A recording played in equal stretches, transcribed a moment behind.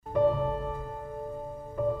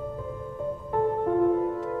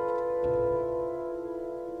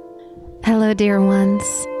Hello, dear ones.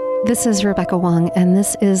 This is Rebecca Wong, and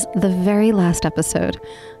this is the very last episode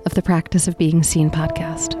of the Practice of Being Seen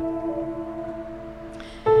podcast.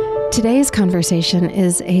 Today's conversation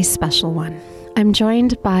is a special one. I'm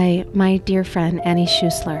joined by my dear friend, Annie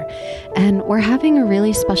Schuessler, and we're having a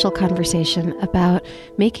really special conversation about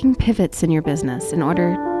making pivots in your business in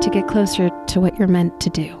order to get closer to what you're meant to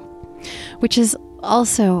do, which is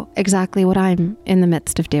also exactly what I'm in the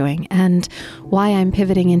midst of doing and why I'm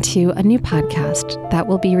pivoting into a new podcast that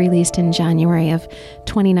will be released in January of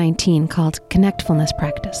 2019 called Connectfulness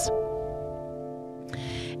Practice.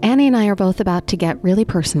 Annie and I are both about to get really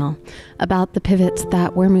personal about the pivots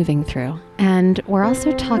that we're moving through. And we're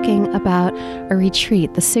also talking about a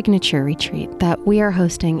retreat, the signature retreat that we are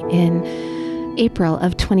hosting in April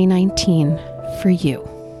of 2019 for you.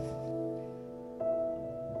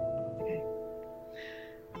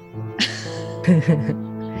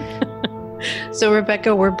 So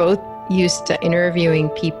Rebecca, we're both used to interviewing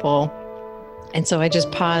people. And so I just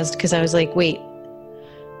paused because I was like, wait,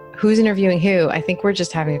 who's interviewing who? I think we're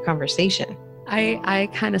just having a conversation. I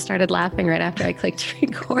kind of started laughing right after I clicked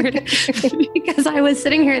record because I was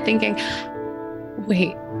sitting here thinking,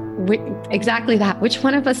 wait, exactly that. Which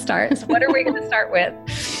one of us starts? What are we going to start with?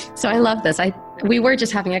 So I love this. We were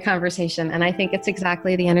just having a conversation, and I think it's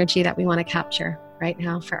exactly the energy that we want to capture right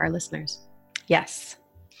now for our listeners. Yes.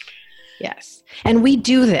 And we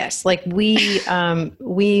do this. Like we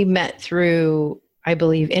met through, I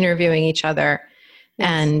believe, interviewing each other. Yes.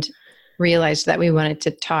 And realized that we wanted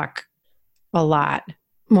to talk a lot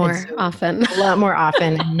more often, a lot more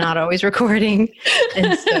often, and not always recording.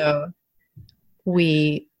 And so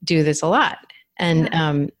we do this a lot. And,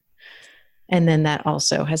 and then that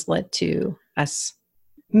also has led to us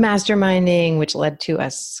masterminding, which led to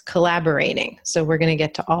us collaborating. So we're going to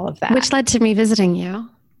get to all of that. Which led to me visiting you.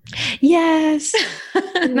 Yes.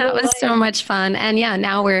 That was so much fun. And yeah,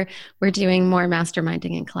 now we're doing more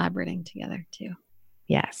masterminding and collaborating together too.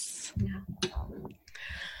 Yes. Yeah.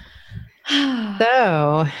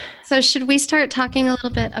 So should we start talking a little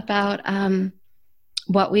bit about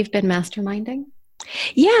what we've been masterminding?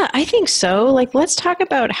 Yeah, I think so. Like, let's talk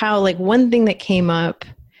about how, like, one thing that came up,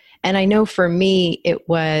 and I know for me,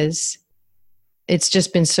 it's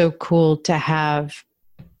just been so cool to have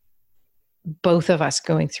both of us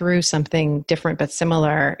going through something different but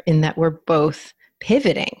similar in that we're both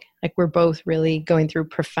pivoting. Like, we're both really going through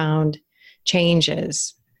profound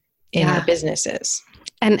changes in our businesses.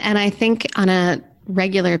 And I think on a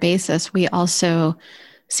regular basis, we also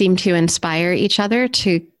seem to inspire each other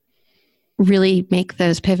to really make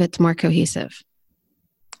those pivots more cohesive.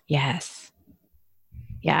 Yes.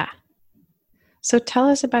 Yeah. So tell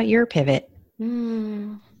us about your pivot.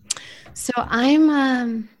 So I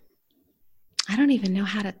don't even know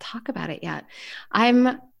how to talk about it yet.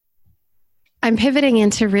 I'm pivoting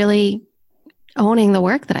into really owning the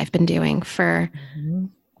work that I've been doing for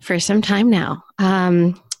some time now.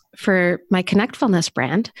 For my Connectfulness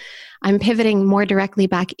brand, I'm pivoting more directly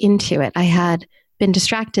back into it. I had been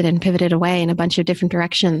distracted and pivoted away in a bunch of different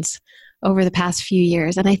directions over the past few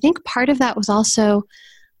years. And I think part of that was also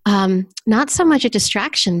not so much a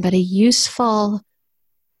distraction, but a useful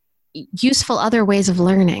other ways of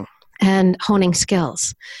learning and honing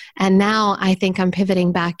skills. And now I think I'm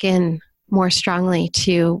pivoting back in more strongly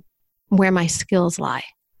to where my skills lie.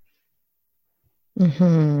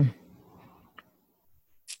 Mm-hmm.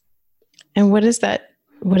 And what is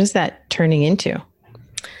that turning into?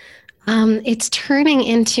 It's turning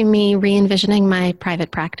into me re-envisioning my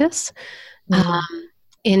private practice,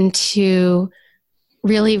 into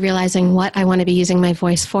really realizing what I want to be using my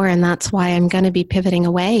voice for. And that's why I'm going to be pivoting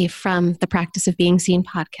away from the Practice of Being Seen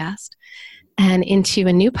podcast and into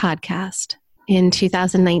a new podcast in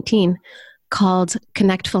 2019 called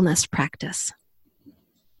Connectfulness Practice.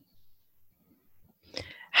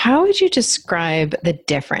 How would you describe the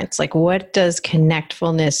difference? Like, what does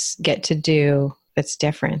connectfulness get to do that's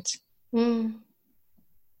different? Well,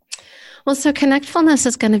 so connectfulness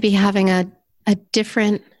is going to be having a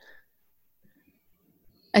different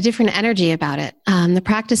energy about it. The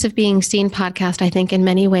Practice of Being Seen podcast, I think, in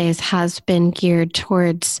many ways has been geared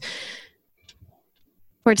towards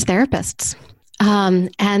therapists.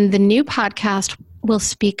 And the new podcast will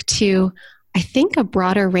speak to, I think, a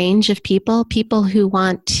broader range of people who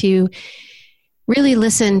want to really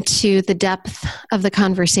listen to the depth of the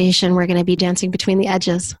conversation. We're going to be dancing between the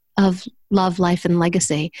edges of love, life, and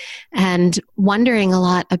legacy, and wondering a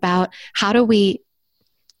lot about how do we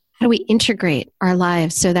integrate our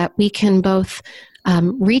lives so that we can both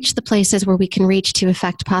reach the places where we can reach to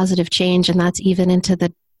affect positive change, and that's even into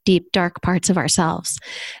the deep, dark parts of ourselves.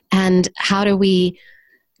 And how do we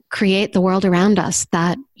create the world around us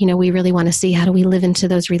that, you know, we really want to see? How do we live into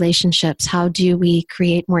those relationships? How do we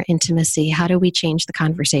create more intimacy? How do we change the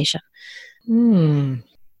conversation? And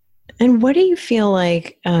what do you feel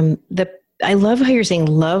like I love how you're saying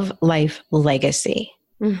love, life, legacy.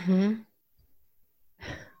 Mm-hmm.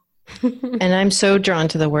 And I'm so drawn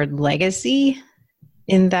to the word legacy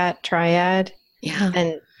in that triad. Yeah.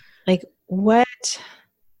 And like, what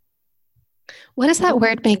does that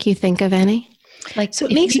word make you think of, Annie? Like, so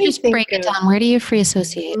it makes me just break it down. Where do you free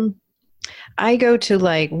associate? I go to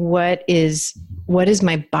like, what is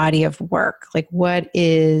my body of work? Like, what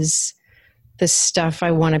is the stuff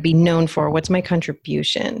I want to be known for? What's my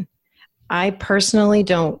contribution? I personally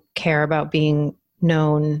don't care about being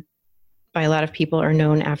known by a lot of people or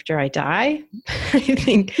known after I die. I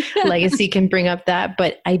think legacy can bring up that,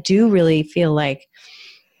 but I do really feel like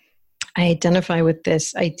I identify with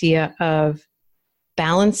this idea of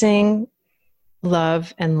balancing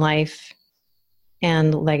love and life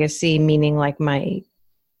and legacy, meaning like my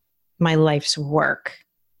life's work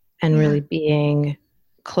and really being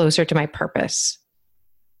closer to my purpose.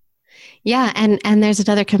 Yeah. And there's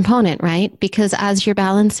another component, right? Because as you're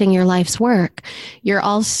balancing your life's work, you're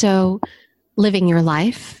also living your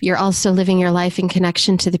life. You're also living your life in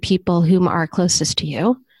connection to the people whom are closest to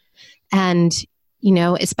you. And, you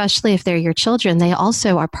know, especially if they're your children, they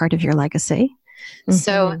also are part of your legacy. Mm-hmm.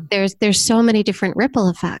 So there's so many different ripple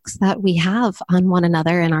effects that we have on one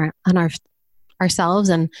another and on ourselves.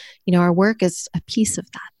 And, you know, our work is a piece of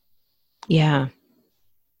that. Yeah,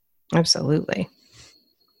 absolutely.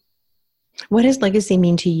 What does legacy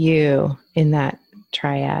mean to you in that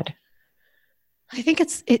triad? I think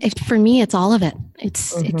it's for me, it's all of it.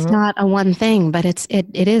 It's not a one thing, but it's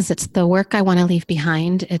the work I want to leave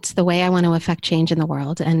behind. It's the way I want to affect change in the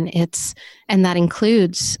world. And that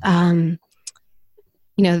includes, you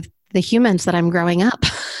know, the humans that I'm growing up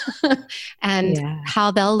and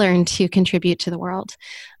how they'll learn to contribute to the world,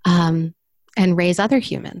 and raise other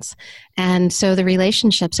humans. And so the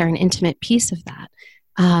relationships are an intimate piece of that.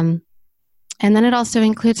 And then it also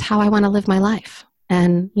includes how I want to live my life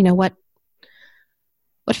and, you know, what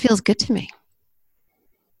feels good to me.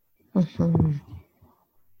 Mm-hmm.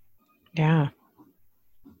 Yeah.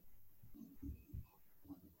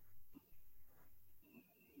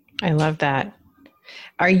 I love that.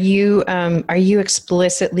 Are you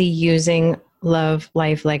explicitly using love,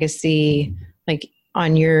 life, legacy, like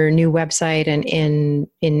on your new website and in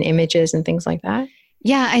images and things like that?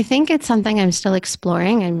 Yeah, I think it's something I'm still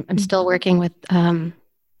exploring. I'm still working with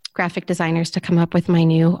graphic designers to come up with my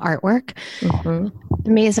new artwork. Mm-hmm.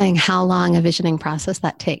 Amazing how long a visioning process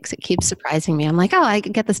that takes. It keeps surprising me. I'm like, oh, I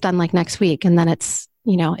could get this done like next week. And then it's,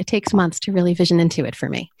 you know, it takes months to really vision into it for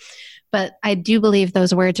me. But I do believe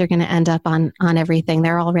those words are going to end up on everything.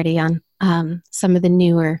 They're already on some of the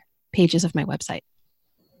newer pages of my website.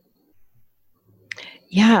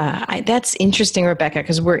 Yeah, that's interesting, Rebecca,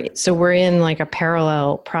 because we're in like a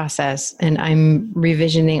parallel process, and I'm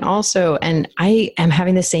revisioning also, and I am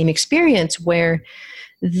having the same experience where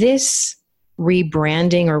this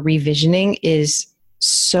rebranding or revisioning is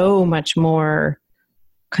so much more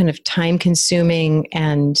kind of time consuming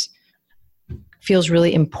and feels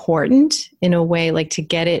really important in a way, like to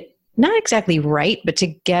get it not exactly right, but to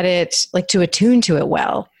get it, like to attune to it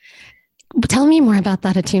well. Tell me more about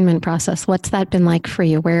that attunement process. What's that been like for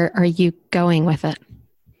you? Where are you going with it?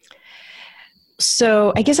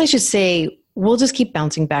 So I guess I should say, we'll just keep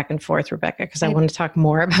bouncing back and forth, Rebecca, because I want to talk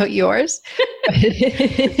more about yours.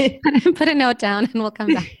 Put a note down and we'll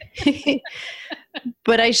come back.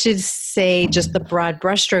 But I should say just the broad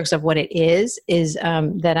brushstrokes of what it is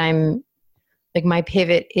that I'm like, my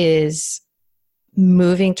pivot is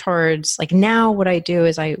moving towards, like, now what I do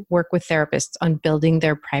is I work with therapists on building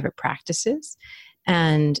their private practices.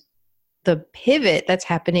 And the pivot that's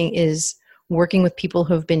happening is working with people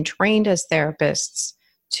who have been trained as therapists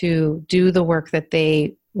to do the work that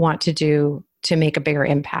they want to do to make a bigger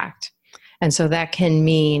impact. And so that can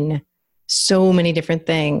mean so many different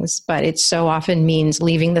things, but it so often means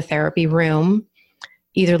leaving the therapy room,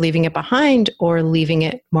 either leaving it behind or leaving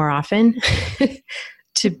it more often.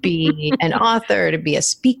 To be an author, to be a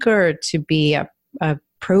speaker, to be a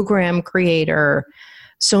program creator,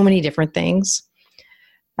 so many different things,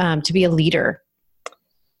 to be a leader.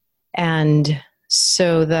 And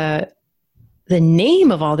so the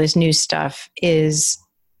name of all this new stuff is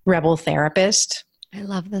Rebel Therapist. I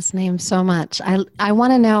love this name so much. I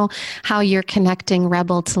want to know how you're connecting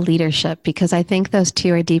Rebel to leadership, because I think those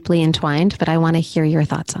two are deeply entwined, but I want to hear your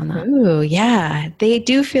thoughts on that. Ooh, yeah. They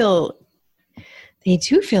do feel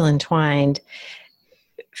entwined.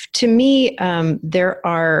 To me, there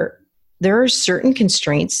are there are certain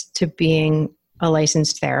constraints to being a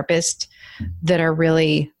licensed therapist that are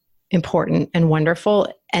really important and wonderful.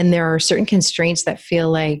 And there are certain constraints that feel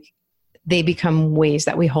like they become ways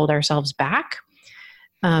that we hold ourselves back.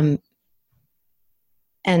 And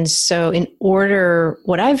so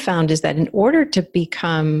what I've found is that in order to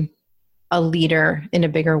become a leader in a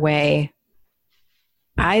bigger way,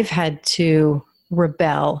 I've had to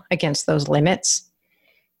rebel against those limits.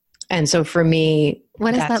 And so for me,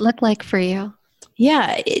 what does that look like for you?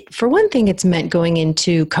 Yeah. For one thing, it's meant going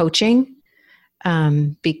into coaching,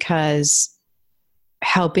 because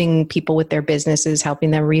helping people with their businesses,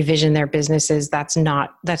 helping them revision their businesses, that's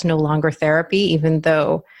no longer therapy, even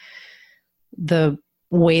though the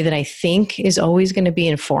way that I think is always going to be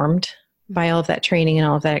informed by all of that training and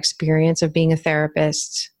all of that experience of being a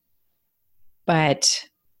therapist. But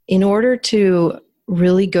in order to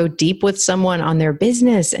really go deep with someone on their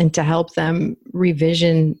business and to help them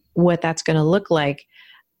revision what that's going to look like,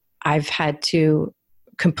 I've had to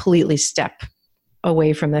completely step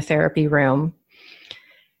away from the therapy room.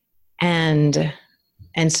 And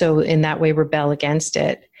so in that way, rebel against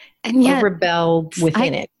it, and yet rebel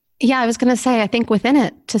within it. Yeah, I was going to say, I think within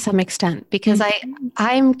it to some extent, because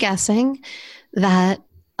I'm guessing that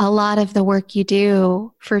a lot of the work you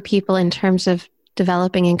do for people in terms of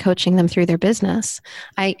developing and coaching them through their business.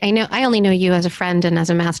 I only know you as a friend and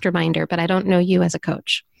as a masterminder, but I don't know you as a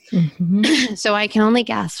coach. Mm-hmm. So I can only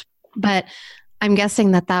guess, but I'm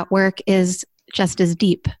guessing that work is just as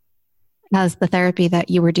deep as the therapy that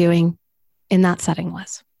you were doing in that setting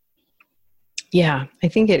was. Yeah, I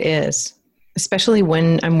think it is. Especially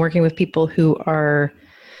when I'm working with people who are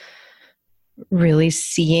really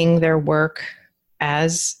seeing their work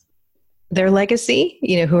as their legacy,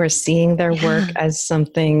 who are seeing their work as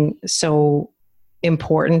something so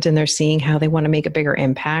important, and they're seeing how they want to make a bigger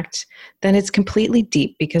impact, then it's completely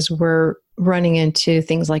deep, because we're running into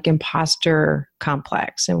things like imposter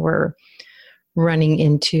complex, and we're running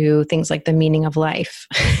into things like the meaning of life.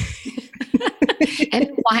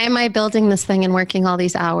 And why am I building this thing and working all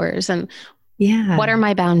these hours? And what are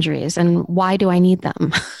my boundaries and why do I need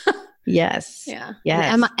them? Yes. Yeah.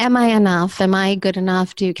 Yes. Am I enough? Am I good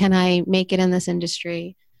enough? Can I make it in this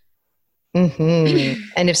industry? Mm-hmm.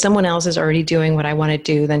 And if someone else is already doing what I want to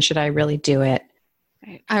do, then should I really do it?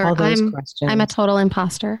 Right. All those questions. I'm a total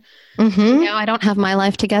imposter. Mm-hmm. I don't have my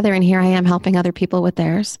life together, and here I am helping other people with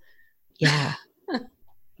theirs. Yeah.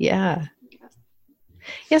 Yeah.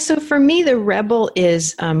 Yeah. So for me, the rebel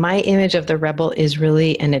is, my image of the rebel is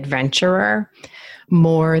really an adventurer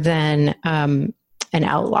more than an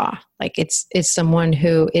outlaw. Like it's someone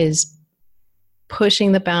who is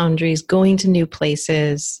pushing the boundaries, going to new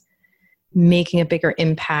places, making a bigger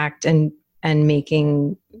impact, and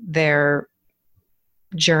making their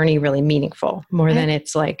journey really meaningful more than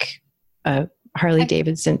it's like a Harley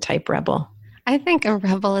Davidson type rebel. I think a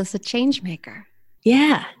rebel is a change maker.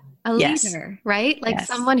 Yeah. A leader, right? Like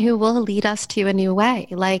someone who will lead us to a new way.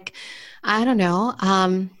 Like, I don't know,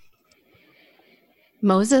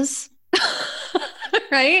 Moses,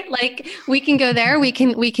 right? Like we can go there. We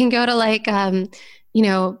can go to like,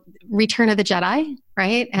 Return of the Jedi,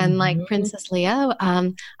 right? And like Princess Leia.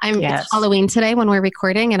 It's Halloween today when we're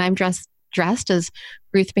recording, and I'm dressed as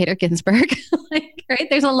Ruth Bader Ginsburg. Right?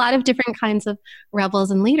 There's a lot of different kinds of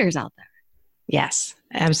rebels and leaders out there. Yes,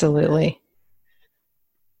 absolutely.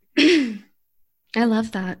 I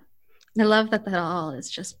love that. I love that all is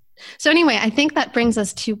just... So anyway, I think that brings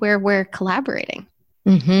us to where we're collaborating.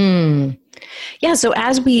 Mm-hmm. Yeah. So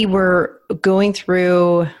as we were going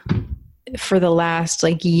through for the last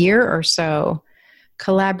year or so,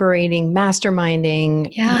 collaborating,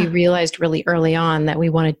 masterminding, we realized really early on that we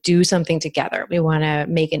want to do something together. We want to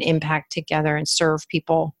make an impact together and serve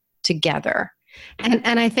people together.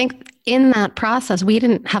 And I think in that process, we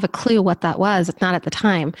didn't have a clue what that was, not at the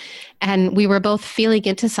time. And we were both feeling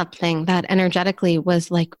into something that energetically was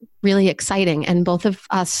like really exciting. And both of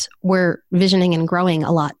us were visioning and growing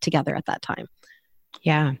a lot together at that time.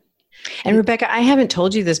 Yeah. And Rebecca, I haven't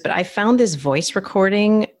told you this, but I found this voice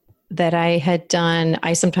recording that I had done.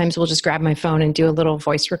 I sometimes will just grab my phone and do a little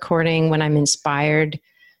voice recording when I'm inspired,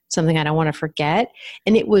 something I don't want to forget.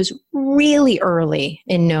 And it was really early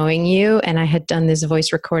in knowing you. And I had done this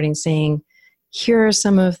voice recording saying, here are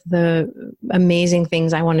some of the amazing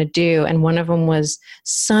things I want to do. And one of them was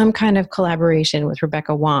some kind of collaboration with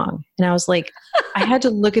Rebecca Wong. And I was like, I had to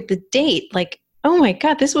look at the date, like, oh my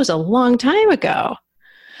God, this was a long time ago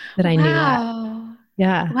that I knew that.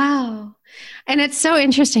 Yeah. Wow. And it's so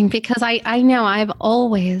interesting because I know I've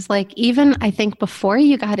always, even I think before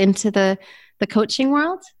you got into the coaching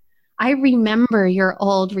world, I remember your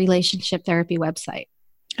old relationship therapy website.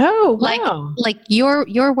 Oh, Like wow.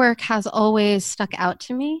 your work has always stuck out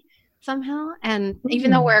to me somehow. And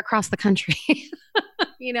even though we're across the country,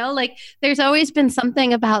 like there's always been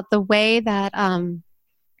something about the way that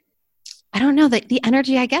I don't know, the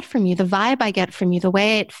energy I get from you, the vibe I get from you, the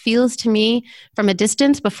way it feels to me from a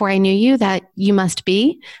distance before I knew you that you must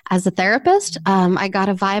be as a therapist. I got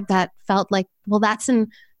a vibe that felt like, well, that's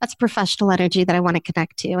professional energy that I want to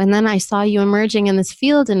connect to. And then I saw you emerging in this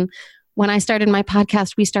field. And when I started my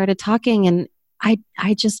podcast, we started talking, and I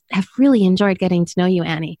just have really enjoyed getting to know you,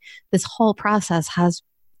 Annie. This whole process has,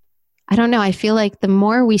 I don't know, I feel like the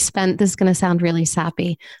more we spend, this is going to sound really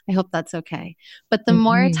sappy. I hope that's okay. But the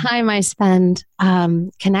more time I spend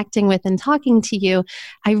connecting with and talking to you,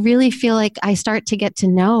 I really feel like I start to get to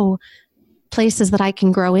know places that I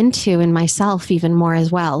can grow into in myself even more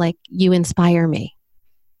as well. Like you inspire me.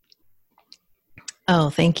 Oh,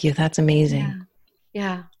 thank you. That's amazing.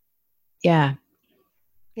 Yeah. Yeah.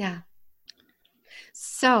 Yeah.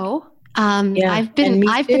 So yeah. I've been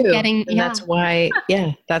getting, and that's why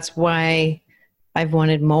I've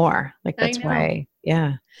wanted more. Like, that's why.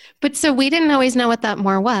 Yeah. But so we didn't always know what that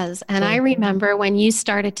more was. And I remember when you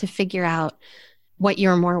started to figure out what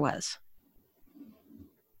your more was.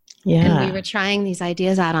 Yeah. And we were trying these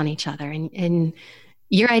ideas out on each other, and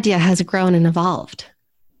your idea has grown and evolved.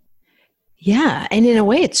 Yeah. And in a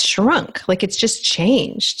way it's shrunk. Like, it's just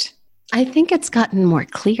changed. I think it's gotten more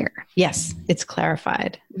clear. Yes, it's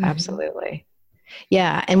clarified. Mm-hmm. Absolutely.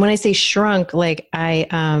 Yeah. And when I say shrunk, like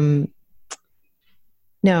no,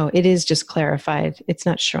 it is just clarified. It's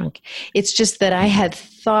not shrunk. It's just that I had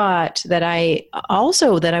thought that I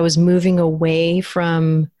was moving away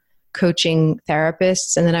from coaching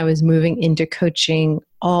therapists, and then I was moving into coaching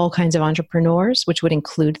all kinds of entrepreneurs, which would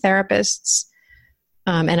include therapists.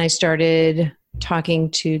 And I started talking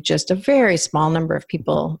to just a very small number of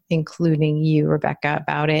people, including you, Rebecca,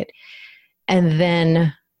 about it. And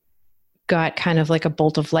then got kind of like a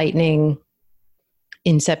bolt of lightning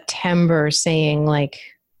in September saying, like,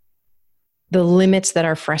 the limits that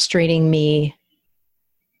are frustrating me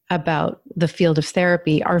about the field of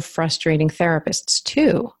therapy are frustrating therapists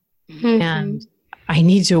too. Mm-hmm. And I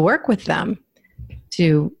need to work with them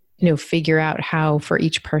to, figure out how for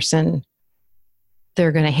each person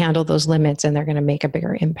they're going to handle those limits and they're going to make a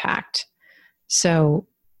bigger impact. So,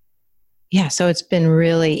 yeah, so it's been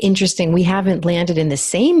really interesting. We haven't landed in the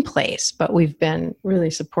same place, but we've been really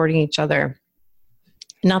supporting each other.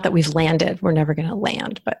 Not that we've landed, we're never going to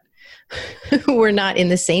land, but we're not in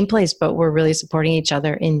the same place, but we're really supporting each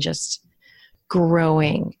other in just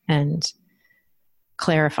growing and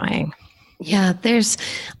clarifying. Yeah,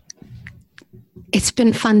 it's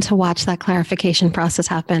been fun to watch that clarification process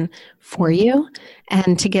happen for you,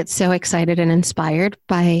 and to get so excited and inspired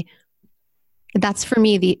by, that's for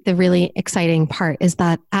me the really exciting part, is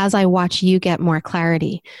that as I watch you get more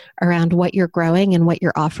clarity around what you're growing and what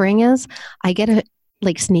your offering is, I get a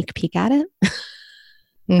sneak peek at it.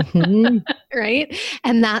 Mm-hmm. Right?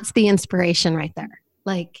 And that's the inspiration right there.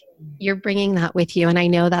 Like, you're bringing that with you. And I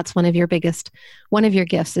know that's one of your gifts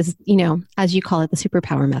is, as you call it, the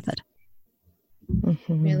superpower method.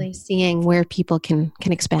 Mm-hmm. Really seeing where people can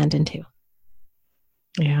expand into.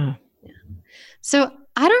 Yeah. So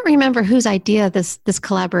I don't remember whose idea this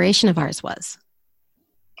collaboration of ours was.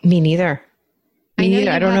 Me neither. I know you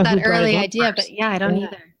had that early idea, but I don't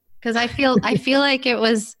either. Because I feel like it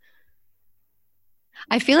was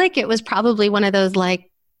probably one of those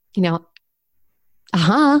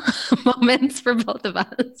moments for both of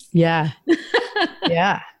us. Yeah.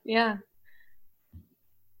 Yeah. Yeah.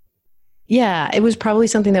 Yeah. It was probably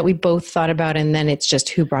something that we both thought about, and then it's just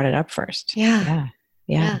who brought it up first. Yeah.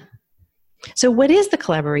 Yeah. So what is the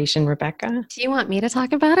collaboration, Rebecca? Do you want me to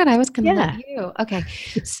talk about it? I was going to let you. Okay.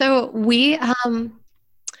 So we,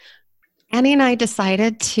 Annie and I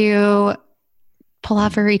decided to pull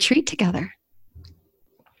off a retreat together.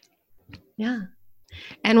 Yeah.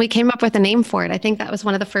 And we came up with a name for it. I think that was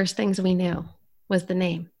one of the first things we knew was the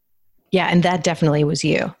name. Yeah. And that definitely was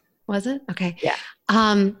you. Was it? Okay. Yeah.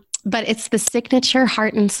 But it's the Signature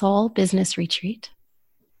Heart and Soul Business Retreat.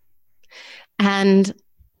 And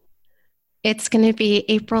it's going to be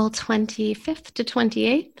April 25th to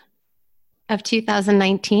 28th of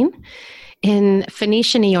 2019 in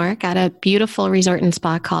Phoenicia, New York, at a beautiful resort and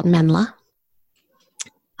spa called Menla.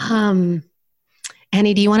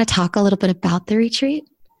 Annie, do you want to talk a little bit about the retreat?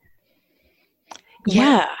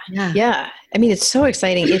 Yeah. I mean, it's so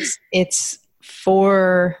exciting. It's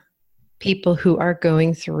for people who are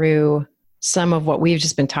going through some of what we've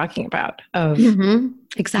just been talking about.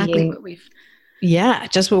 Exactly what we've. Yeah,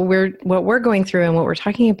 just what we're going through and what we're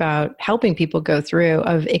talking about, helping people go through,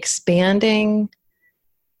 of expanding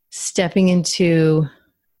stepping into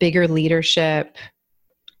bigger leadership,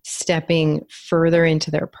 stepping further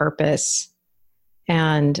into their purpose.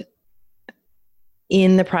 And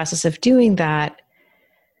in the process of doing that,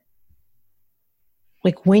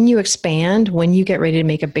 like when you expand, when you get ready to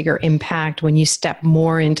make a bigger impact, when you step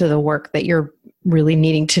more into the work that you're really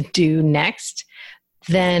needing to do next,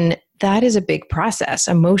 then that is a big process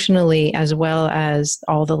emotionally, as well as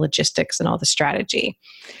all the logistics and all the strategy.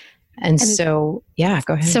 And so, yeah,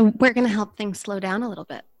 go ahead. So we're going to help things slow down a little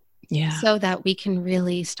bit. Yeah. So that we can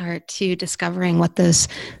really start to discovering what the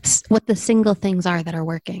single things are that are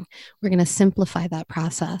working. We're going to simplify that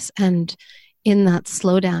process. And in that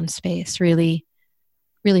slowdown space, really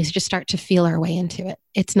just start to feel our way into it.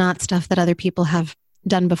 It's not stuff that other people have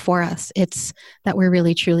done before us. It's that we're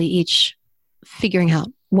really, truly each figuring out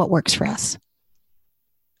what works for us.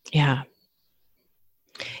 Yeah.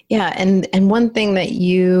 Yeah. And one thing that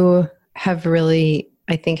you have really,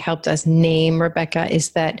 I think, helped us name, Rebecca,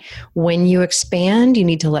 is that when you expand, you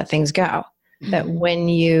need to let things go. Mm-hmm. That when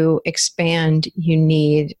you expand, you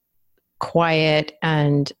need quiet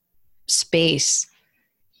and space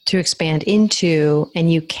to expand into,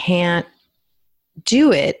 and you can't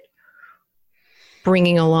do it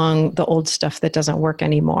bringing along the old stuff that doesn't work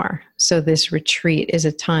anymore. So this retreat is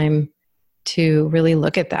a time to really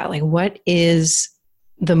look at that. Like, what is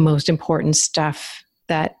the most important stuff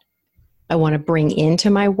that I want to bring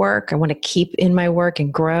into my work? I want to keep in my work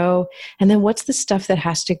and grow. And then what's the stuff that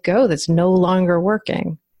has to go that's no longer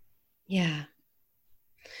working? Yeah.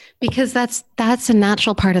 Because that's a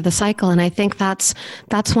natural part of the cycle. And I think that's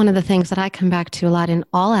one of the things that I come back to a lot in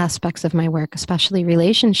all aspects of my work, especially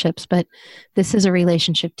relationships. But this is a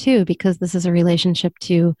relationship too, because this is a relationship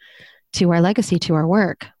to our legacy, to our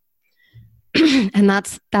work. And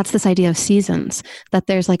that's this idea of seasons, that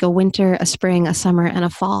there's like a winter, a spring, a summer, and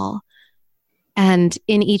a fall. And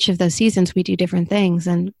in each of those seasons, we do different things.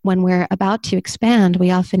 And when we're about to expand,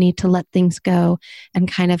 we often need to let things go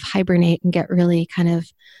and kind of hibernate and get really kind of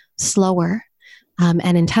slower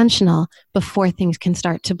and intentional before things can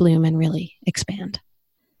start to bloom and really expand.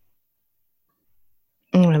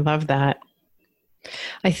 Oh, I love that.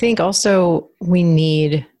 I think also we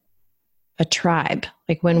need a tribe.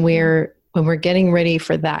 Like when we're getting ready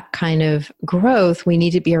for that kind of growth, we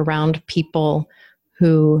need to be around people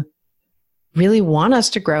who really want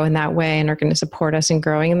us to grow in that way and are going to support us in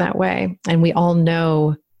growing in that way. And we all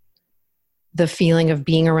know the feeling of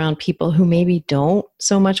being around people who maybe don't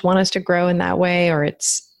so much want us to grow in that way, or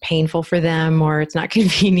it's painful for them, or it's not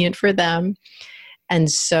convenient for them.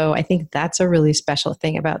 And so I think that's a really special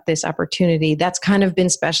thing about this opportunity. That's kind of been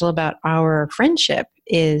special about our friendship,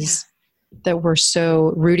 is that we're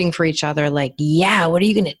so rooting for each other. Like, yeah, what are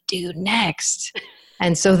you going to do next?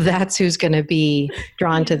 And so that's who's going to be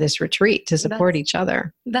drawn to this retreat, to support each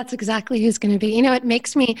other. That's exactly who's going to be. You know, it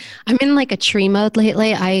makes me, I'm in like a tree mode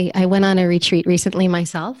lately. I went on a retreat recently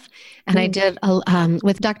myself, and I did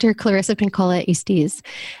with Dr. Clarissa Pincola Estes.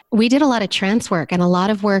 We did a lot of trance work and a lot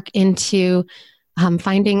of work into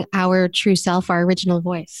finding our true self, our original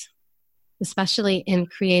voice, especially in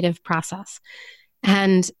creative process.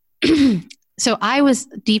 And so I was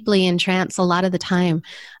deeply in trance a lot of the time.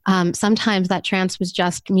 Sometimes that trance was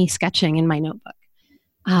just me sketching in my notebook.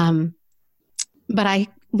 But I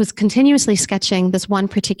was continuously sketching this one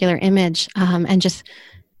particular image and just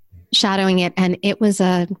shadowing it. And it was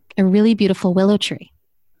a really beautiful willow tree.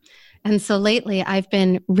 And so lately I've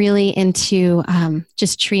been really into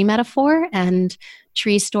just tree metaphor and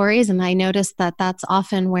tree stories. And I noticed that that's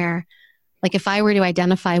often where, like if I were to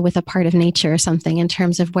identify with a part of nature or something in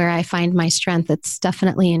terms of where I find my strength, it's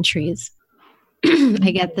definitely in trees. I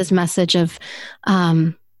get this message of,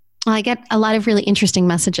 I get a lot of really interesting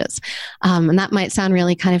messages. And that might sound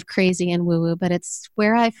really kind of crazy and woo-woo, but it's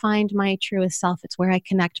where I find my truest self. It's where I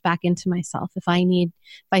connect back into myself. If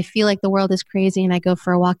I feel like the world is crazy and I go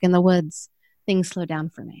for a walk in the woods, things slow down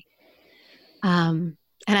for me. And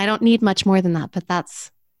I don't need much more than that, but that's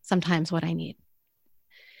sometimes what I need.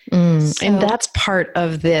 And that's part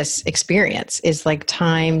of this experience, is like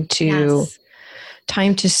time to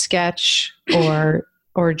sketch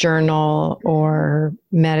or journal or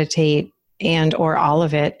meditate or all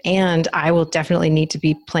of it. And I will definitely need to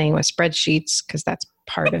be playing with spreadsheets, because that's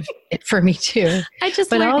part of it for me too. I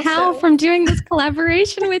just learned how from doing this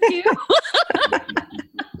collaboration with you.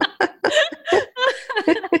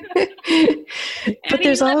 But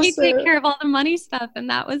there's let also me take care of all the money stuff, and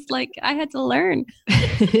that was like I had to learn.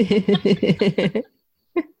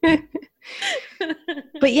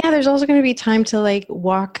 But yeah, there's also going to be time to like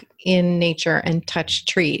walk in nature and touch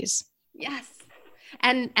trees. Yes,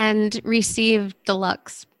 and receive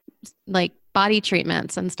deluxe like body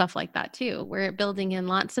treatments and stuff like that too. We're building in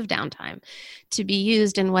lots of downtime to be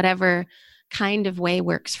used in whatever kind of way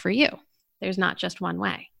works for you. There's not just one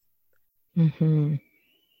way. Mm-hmm.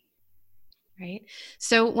 Right.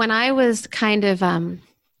 So when I was kind of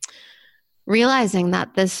realizing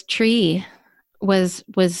that this tree was,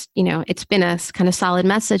 it's been a kind of solid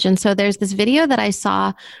message. And so there's this video that I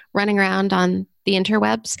saw running around on the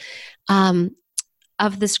interwebs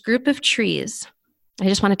of this group of trees. I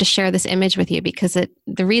just wanted to share this image with you because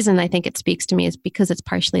the reason I think it speaks to me is because it's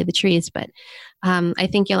partially the trees, but I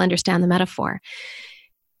think you'll understand the metaphor.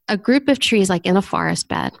 A group of trees like in a forest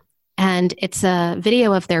bed, and it's a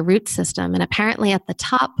video of their root system. And apparently at the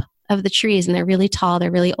top of the trees, and they're really tall, they're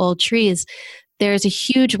really old trees, there's a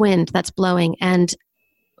huge wind that's blowing. And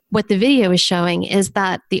what the video is showing is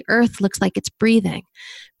that the earth looks like it's breathing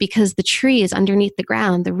because the trees underneath the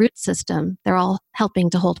ground, the root system, they're all helping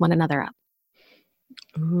to hold one another up.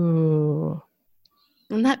 Ooh.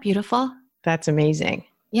 Isn't that beautiful? That's amazing.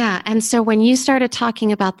 Yeah. And so when you started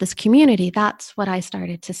talking about this community, that's what I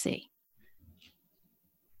started to see.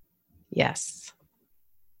 Yes.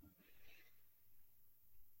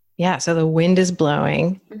 Yeah. So the wind is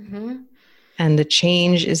blowing and the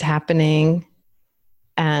change is happening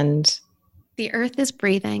and the earth is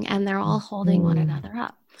breathing and they're all holding one another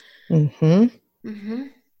up. I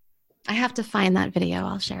have to find that video.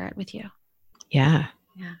 I'll share it with you. Yeah.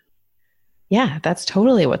 Yeah. That's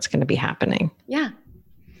totally what's going to be happening. Yeah.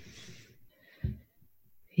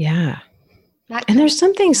 And there's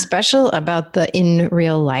something special about the in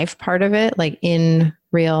real life part of it, like in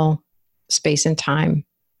real space and time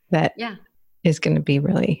that is going to be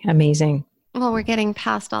really amazing. Well, we're getting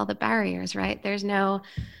past all the barriers, right? There's no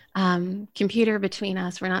computer between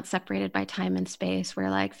us. We're not separated by time and space. We're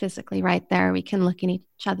like physically right there. We can look into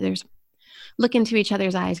each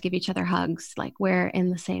other's eyes, give each other hugs. Like we're in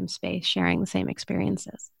the same space, sharing the same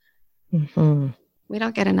experiences. We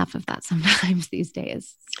don't get enough of that sometimes these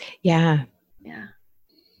days. Yeah,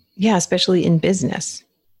 especially in business.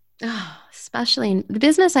 Oh, especially in the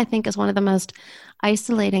business, I think is one of the most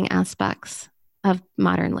isolating aspects of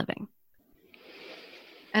modern living.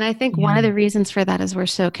 And I think one of the reasons for that is we're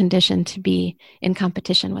so conditioned to be in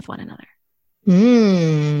competition with one another.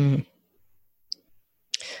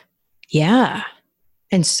 Yeah.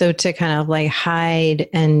 And so to kind of like hide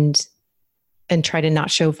and try to not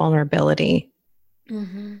show vulnerability.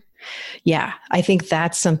 Yeah. I think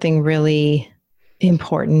that's something really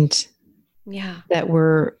important. Yeah. That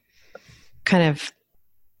we're kind of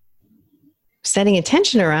setting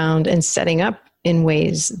attention around and setting up in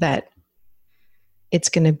ways that it's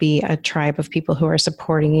going to be a tribe of people who are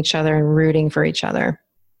supporting each other and rooting for each other.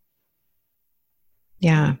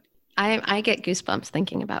 Yeah. I get goosebumps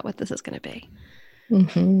thinking about what this is going to be.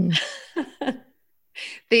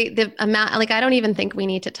 The amount, like, I don't even think we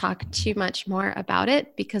need to talk too much more about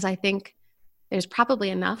it because I think there's probably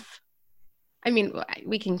enough. I mean,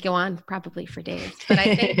 we can go on probably for days, but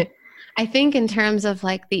I think in terms of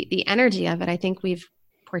like the energy of it, I think we've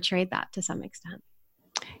portrayed that to some extent.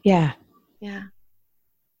 Yeah.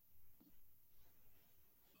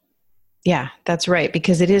 Yeah, that's right.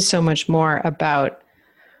 Because it is so much more about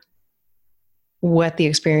what the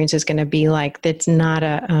experience is going to be like. It's not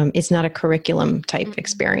a curriculum type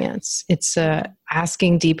experience. It's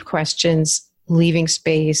asking deep questions, leaving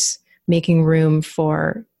space, making room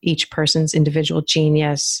for each person's individual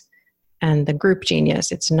genius and the group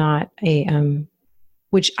genius. It's not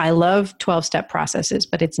which I love 12-step processes,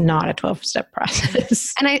 but it's not a 12-step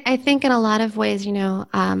process. And I think in a lot of ways,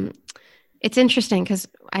 it's interesting because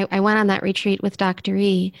I went on that retreat with Dr.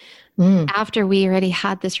 E after we already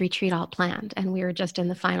had this retreat all planned and we were just in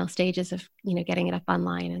the final stages of, getting it up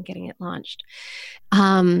online and getting it launched.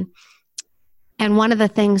 And one of the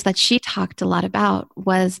things that she talked a lot about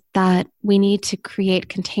was that we need to create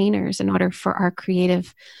containers in order for our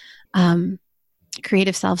creative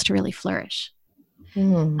selves to really flourish.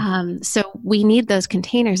 So we need those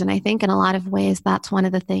containers. And I think in a lot of ways, that's one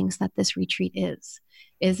of the things that this retreat is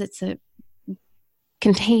it's a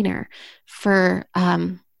container for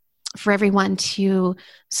everyone to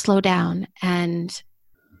slow down and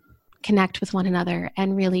connect with one another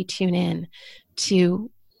and really tune in to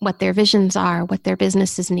what their visions are, what their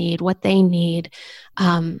businesses need, what they need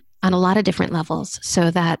on a lot of different levels so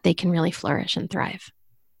that they can really flourish and thrive.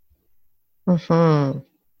 And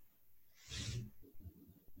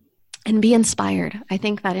be inspired. I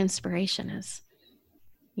think that inspiration is,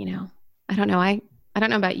 I don't know. I don't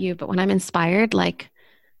know about you, but when I'm inspired, like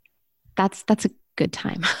that's a good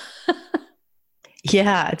time.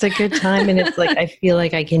 Yeah, it's a good time. And it's like, I feel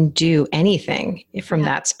like I can do anything from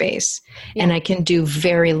that space. And I can do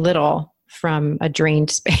very little from a drained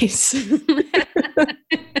space.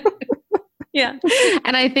 Yeah.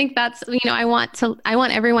 And I think that's, I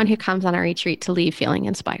want everyone who comes on our retreat to leave feeling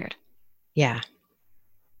inspired. Yeah.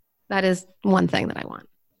 That is one thing that I want.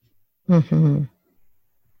 Mm-hmm.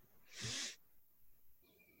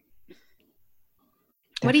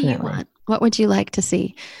 What do you want? What would you like to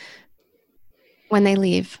see when they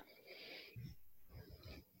leave?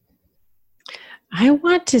 I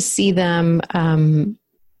want to see them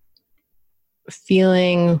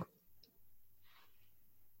feeling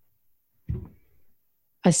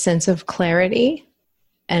a sense of clarity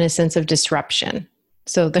and a sense of disruption.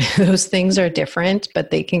 So those things are different,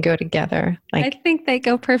 but they can go together. I think they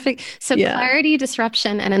go perfect. So clarity,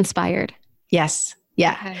 disruption, and inspired. Yes.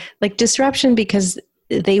 Yeah. Okay. Like disruption, because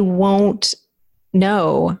they won't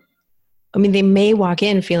know. I mean, they may walk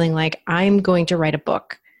in feeling like, I'm going to write a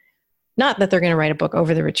book. Not that they're going to write a book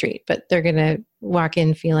over the retreat, but they're going to walk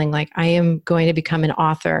in feeling like, I am going to become an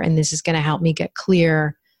author, and this is going to help me get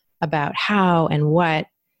clear about how and what.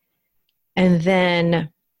 And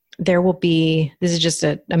then there will be, this is just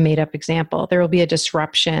a made up example, there will be a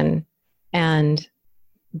disruption, and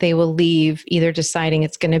they will leave either deciding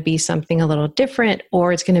it's going to be something a little different,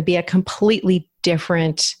 or it's going to be a completely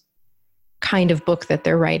different kind of book that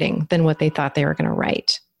they're writing than what they thought they were going to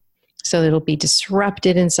write. So it'll be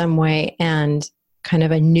disrupted in some way, and kind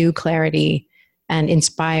of a new clarity and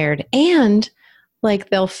inspired. And like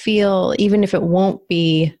they'll feel, even if it won't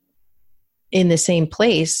be in the same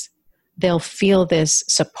place, they'll feel this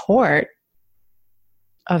support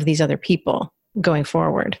of these other people going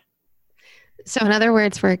forward. So in other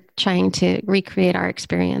words, we're trying to recreate our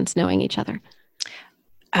experience knowing each other.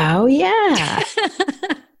 Oh, yeah.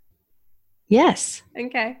 Yes.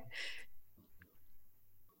 Okay.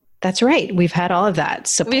 That's right. We've had all of that.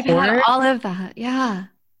 Support. We've had all of that. Yeah.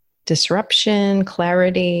 Disruption,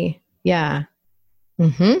 clarity. Yeah.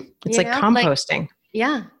 Mm-hmm. It's like composting.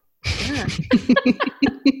 Yeah.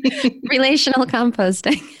 Relational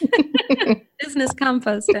composting. Business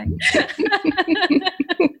composting.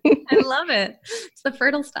 I love it. It's the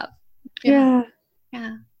fertile stuff. Yeah.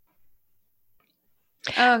 Yeah.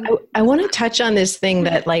 I want to touch on this thing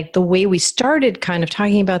that, like, the way we started kind of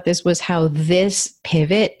talking about this was how this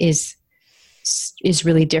pivot is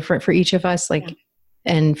really different for each of us. Like,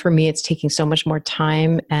 and for me, it's taking so much more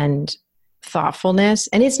time and thoughtfulness,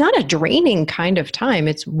 and it's not a draining kind of time.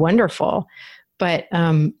 It's wonderful. But,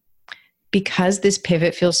 because this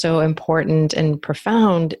pivot feels so important and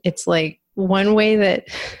profound, it's like one way that,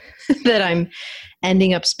 that I'm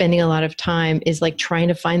ending up spending a lot of time is like trying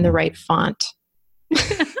to find the right font.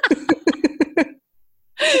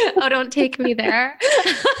 Oh, don't take me there.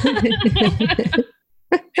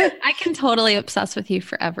 I can totally obsess with you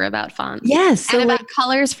forever about fonts. Yes. So and about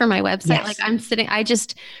colors for my website. Yes. Like I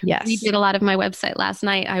just redid a lot of my website last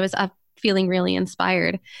night. I was up feeling really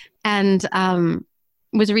inspired and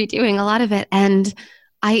was redoing a lot of it. And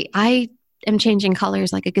I am changing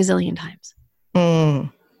colors like a gazillion times.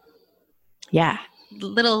 Yeah.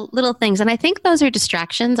 Little things. And I think those are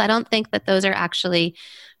distractions. I don't think that those are actually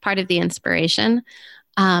part of the inspiration.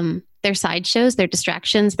 They're sideshows, they're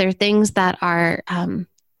distractions, they're things that are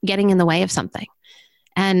getting in the way of something.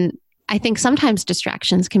 And I think sometimes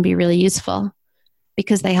distractions can be really useful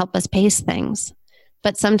because they help us pace things.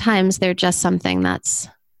 But sometimes they're just something that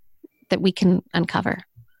we can uncover.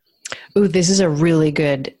 Ooh, this is a really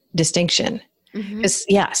good distinction. Because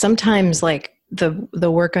sometimes like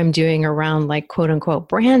the work I'm doing around like quote unquote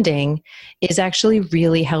branding is actually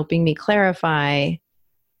really helping me clarify,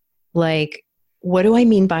 like, what do I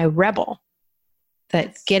mean by rebel?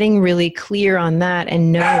 That getting really clear on that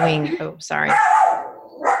and knowing, oh, sorry.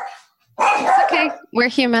 It's okay. We're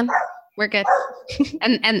human. We're good.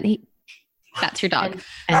 And that's your dog.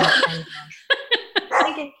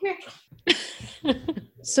 Okay, here.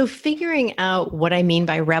 So figuring out what I mean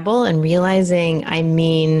by rebel and realizing I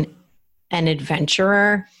mean an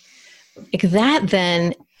adventurer, like that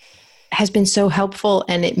then has been so helpful,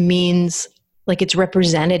 and it means like it's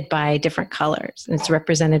represented by different colors and it's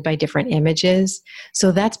represented by different images.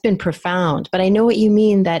 So that's been profound. But I know what you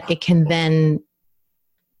mean, that it can then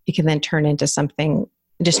turn into something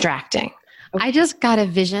distracting. Okay. I just got a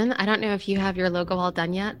vision. I don't know if you have your logo all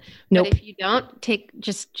done yet. Nope. But if you don't,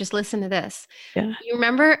 just listen to this. Yeah. You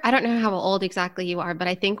remember, I don't know how old exactly you are, but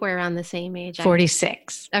I think we're around the same age.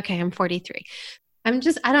 46. Okay, I'm 43.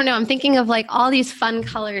 I don't know. I'm thinking of like all these fun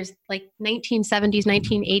colors, like 1970s,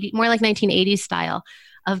 1980s, more like 1980s style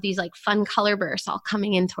of these like fun color bursts all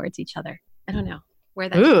coming in towards each other. I don't know where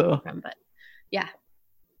that came from, but yeah.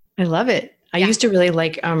 I love it. I used to really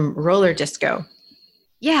like roller disco.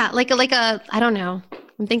 Yeah, like a I don't know,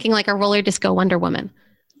 I'm thinking like a roller disco Wonder Woman.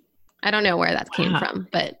 I don't know where that came from,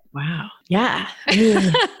 but wow. Yeah. I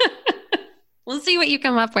mean, we'll see what you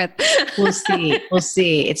come up with. We'll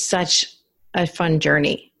see. It's such a fun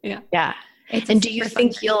journey. Yeah. Yeah. And do you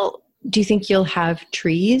think you'll have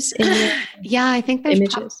trees in your yeah, I think there's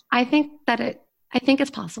images? I think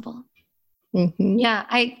it's possible. Mm-hmm. Yeah.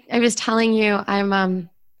 I was telling you, I'm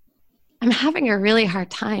having a really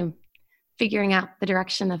hard time figuring out the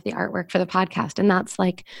direction of the artwork for the podcast. And that's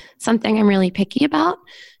like something I'm really picky about.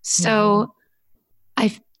 So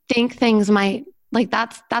I think things might, like,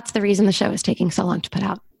 that's the reason the show is taking so long to put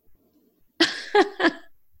out.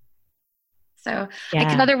 So I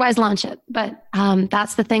could otherwise launch it, but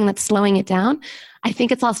that's the thing that's slowing it down. I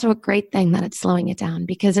think it's also a great thing that it's slowing it down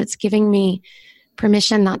because it's giving me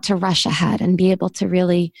permission not to rush ahead and be able to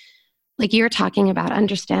really, like you're talking about,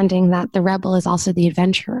 understanding that the rebel is also the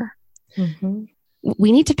adventurer. Mm-hmm.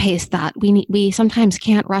 We need to pace that. We sometimes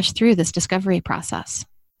can't rush through this discovery process.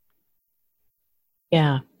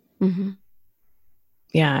 Yeah. Mm-hmm.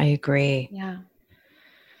 Yeah, I agree. Yeah.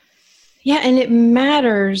 Yeah, and it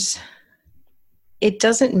matters. It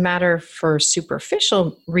doesn't matter for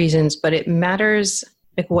superficial reasons, but it matters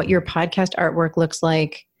like what your podcast artwork looks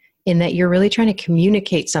like in that you're really trying to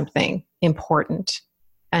communicate something important.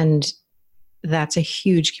 And that's a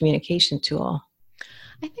huge communication tool.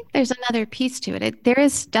 I think there's another piece to it. There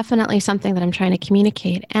is definitely something that I'm trying to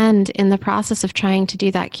communicate. And in the process of trying to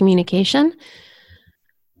do that communication,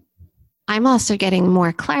 I'm also getting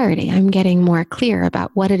more clarity. I'm getting more clear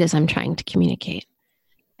about what it is I'm trying to communicate.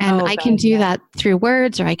 And I can do that through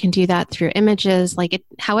words, or I can do that through images, like it,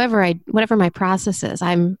 whatever my process is.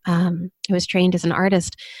 I was trained as an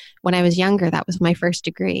artist when I was younger. That was my first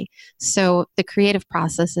degree. So the creative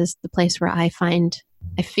process is the place where I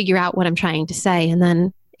figure out what I'm trying to say, and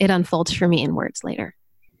then it unfolds for me in words later.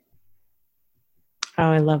 Oh,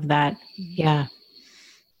 I love that. Yeah.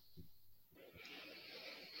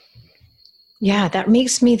 Yeah, that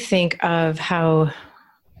makes me think of how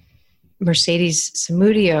Mercedes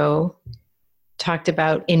Samudio talked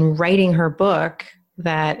about in writing her book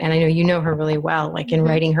that, and I know you know her really well, like in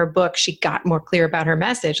writing her book, she got more clear about her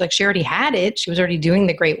message. Like she already had it. She was already doing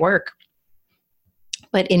the great work.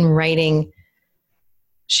 But in writing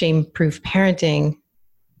Shame-Proof Parenting,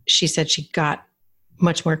 she said she got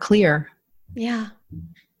much more clear. Yeah.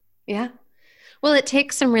 Yeah. Well, it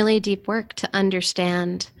takes some really deep work to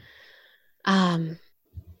understand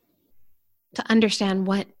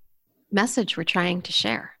what message we're trying to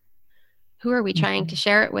share. Who are we trying to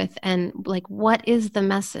share it with? And like, what is the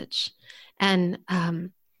message? And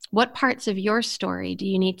what parts of your story do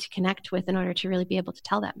you need to connect with in order to really be able to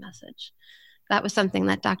tell that message? That was something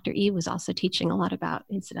that Dr. E was also teaching a lot about,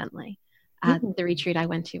 incidentally, at the retreat I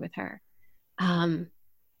went to with her.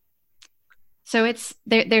 So it's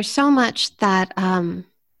there's so much that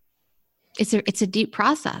it's a deep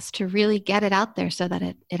process to really get it out there so that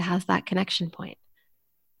it has that connection point.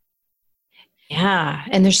 Yeah.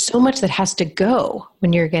 And there's so much that has to go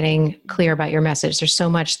when you're getting clear about your message. There's so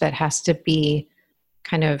much that has to be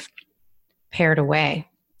kind of pared away.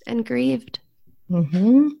 And grieved.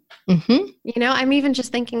 Mm-hmm. Mm-hmm. You know, I'm even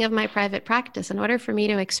just thinking of my private practice. In order for me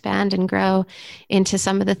to expand and grow into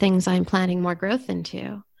some of the things I'm planning more growth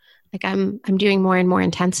into, like I'm doing more and more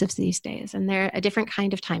intensives these days, and they're a different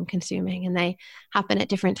kind of time consuming, and they happen at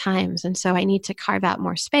different times. And so I need to carve out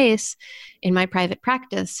more space in my private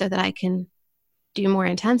practice so that I can do more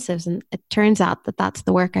intensives. And it turns out that that's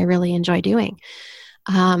the work I really enjoy doing.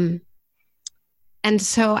 And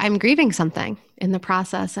so I'm grieving something in the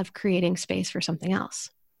process of creating space for something else.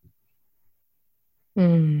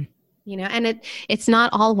 You know, and it's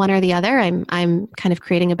not all one or the other. I'm kind of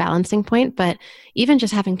creating a balancing point, but even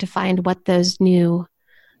just having to find what those new,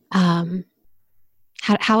 how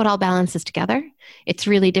it all balances together, it's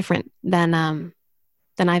really different than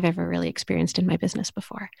I've ever really experienced in my business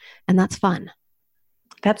before. And that's fun.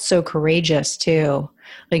 That's so courageous too.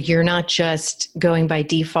 Like you're not just going by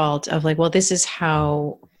default of like, well, this is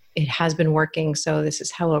how it has been working, so this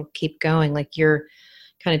is how it'll keep going. Like you're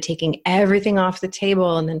kind of taking everything off the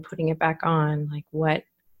table and then putting it back on. Like what?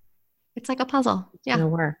 It's like a puzzle. Yeah. Gonna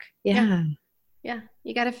work. Yeah. Yeah.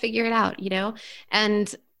 You got to figure it out, you know?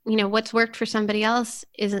 And you know, what's worked for somebody else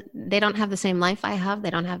isn't, they don't have the same life I have.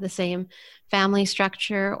 They don't have the same family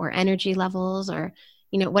structure or energy levels or,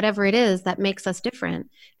 you know, whatever it is that makes us different.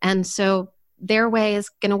 And so their way is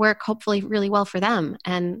going to work hopefully really well for them.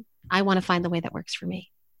 And I want to find the way that works for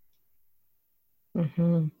me.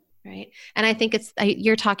 Mm-hmm. Right. And I think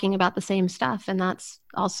you're talking about the same stuff. And that's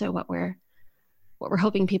also what we're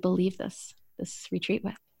hoping people leave this retreat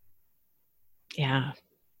with. Yeah.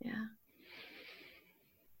 Yeah.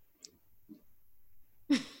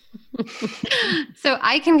 So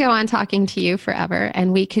I can go on talking to you forever,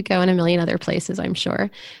 and we could go in a million other places, I'm sure.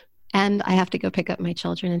 And I have to go pick up my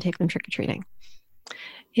children and take them trick-or-treating.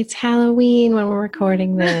 It's Halloween when we're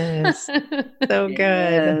recording this. So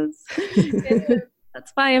good. It is.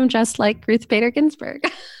 That's why I'm dressed like Ruth Bader Ginsburg.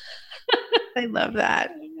 I love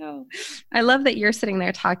that. I know. I love that you're sitting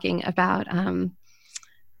there talking about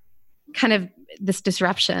kind of this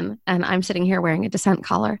disruption, and I'm sitting here wearing a dissent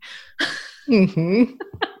collar. Mm-hmm.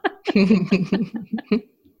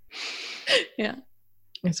 Yeah.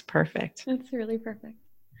 It's perfect. It's really perfect.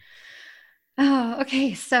 Oh,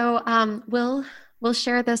 okay. So we'll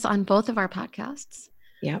share this on both of our podcasts.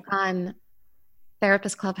 Yep. On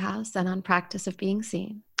Therapist Clubhouse and on Practice of Being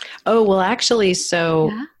Seen. Oh, well, actually,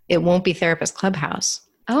 it won't be Therapist Clubhouse.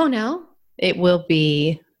 Oh, no? It will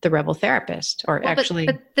be the Rebel Therapist, or actually.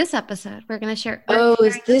 But this episode, we're going to share.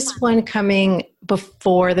 Is this one coming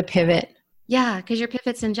before the pivot? Yeah, because your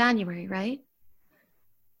pivot's in January, right?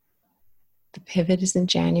 The pivot is in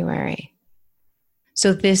January.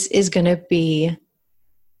 So this is going to be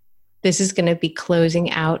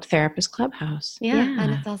closing out Therapist Clubhouse. Yeah.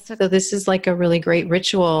 And it's also, so this is like a really great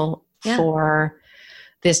ritual for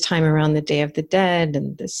this time around the Day of the Dead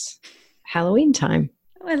and this Halloween time.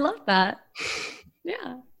 Oh, I love that.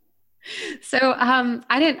 Yeah. So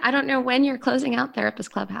I don't know when you're closing out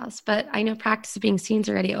Therapist Clubhouse, but I know Practice of Being Seen's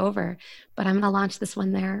already over, but I'm going to launch this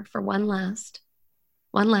one there for one last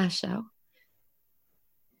show.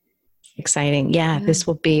 Exciting. Yeah. This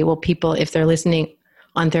will be, people, if they're listening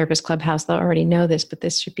on Therapist Clubhouse, they'll already know this, but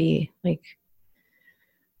this should be like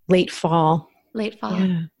late fall.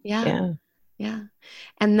 Yeah.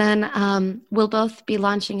 And then we'll both be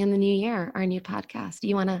launching in the new year our new podcast. Do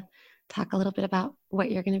you want to talk a little bit about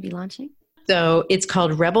what you're going to be launching? So it's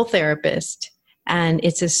called Rebel Therapist, and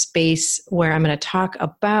it's a space where I'm going to talk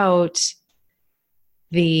about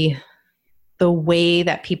the way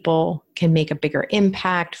that people can make a bigger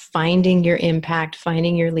impact, finding your impact,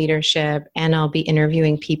 finding your leadership, and I'll be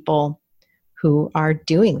interviewing people who are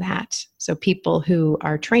doing that. So people who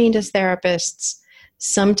are trained as therapists.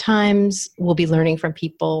 Sometimes we'll be learning from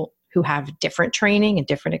people who have different training and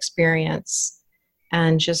different experience,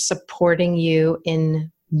 and just supporting you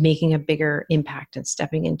in making a bigger impact and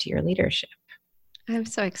stepping into your leadership. I'm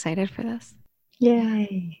so excited for this.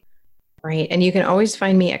 Yay. Right. And you can always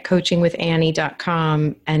find me at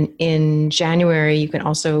coachingwithannie.com. And in January, you can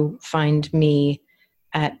also find me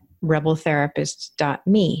at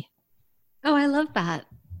rebeltherapist.me. Oh, I love that.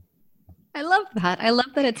 I love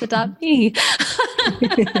that it's a .me.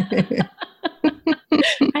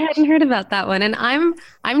 I hadn't heard about that one. And I'm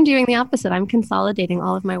doing the opposite. I'm consolidating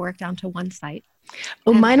all of my work down to one site.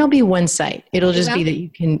 Oh, mine will be one site. It'll just be that you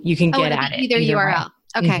can get at it. Either URL.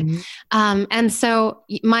 Okay. Mm-hmm. And so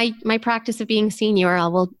my Practice of Being Seen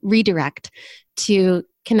URL will redirect to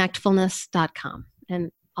connectfulness.com,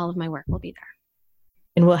 and all of my work will be there.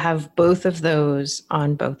 And we'll have both of those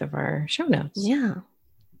on both of our show notes. Yeah.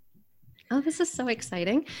 Oh, this is so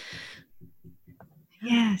exciting.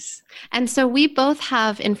 Yes. And so we both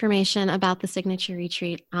have information about the Signature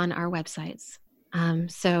Retreat on our websites.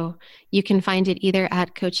 So you can find it either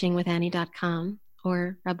at coachingwithannie.com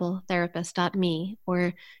or rebeltherapist.me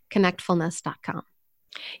or connectfulness.com.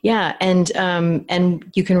 Yeah. And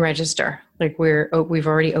you can register. Like we've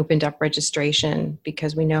already opened up registration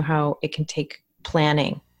because we know how it can take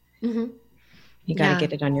planning. Mm-hmm. You got to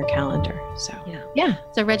get it on your calendar. So, yeah.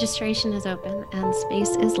 So registration is open and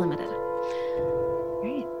space is limited.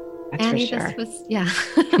 Great. That's Annie, for sure. This was,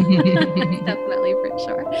 definitely for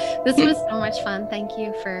sure. This was so much fun. Thank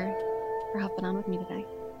you for hopping on with me today.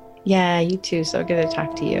 Yeah, you too. So good to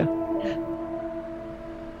talk to you.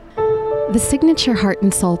 The Signature Heart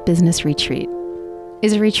and Soul Business Retreat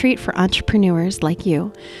is a retreat for entrepreneurs like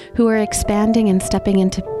you who are expanding and stepping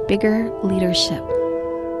into bigger leadership.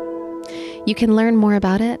 You can learn more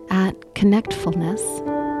about it at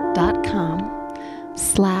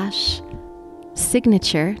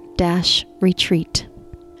connectfulness.com/signature-retreat.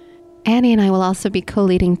 Annie and I will also be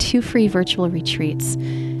co-leading 2 free virtual retreats.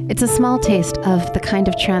 It's a small taste of the kind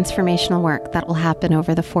of transformational work that will happen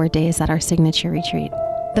over the 4 days at our Signature Retreat.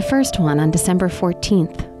 The first one on December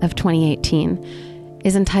 14th of 2018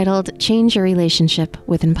 is entitled Change Your Relationship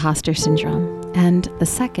with Imposter Syndrome. And the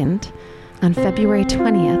second, on February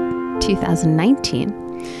 20th, 2019,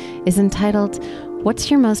 is entitled What's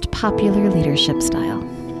Your Most Popular Leadership Style?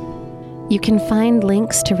 You can find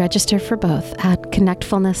links to register for both at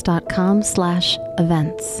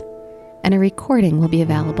connectfulness.com/events. And a recording will be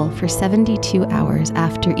available for 72 hours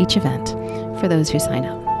after each event for those who sign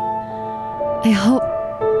up. I hope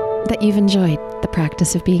that you've enjoyed the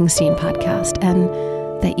Practice of Being Seen podcast and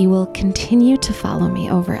that you will continue to follow me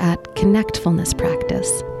over at Connectfulness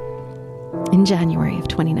Practice in January of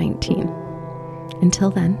 2019.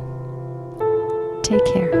 Until then, take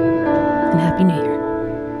care and Happy New Year.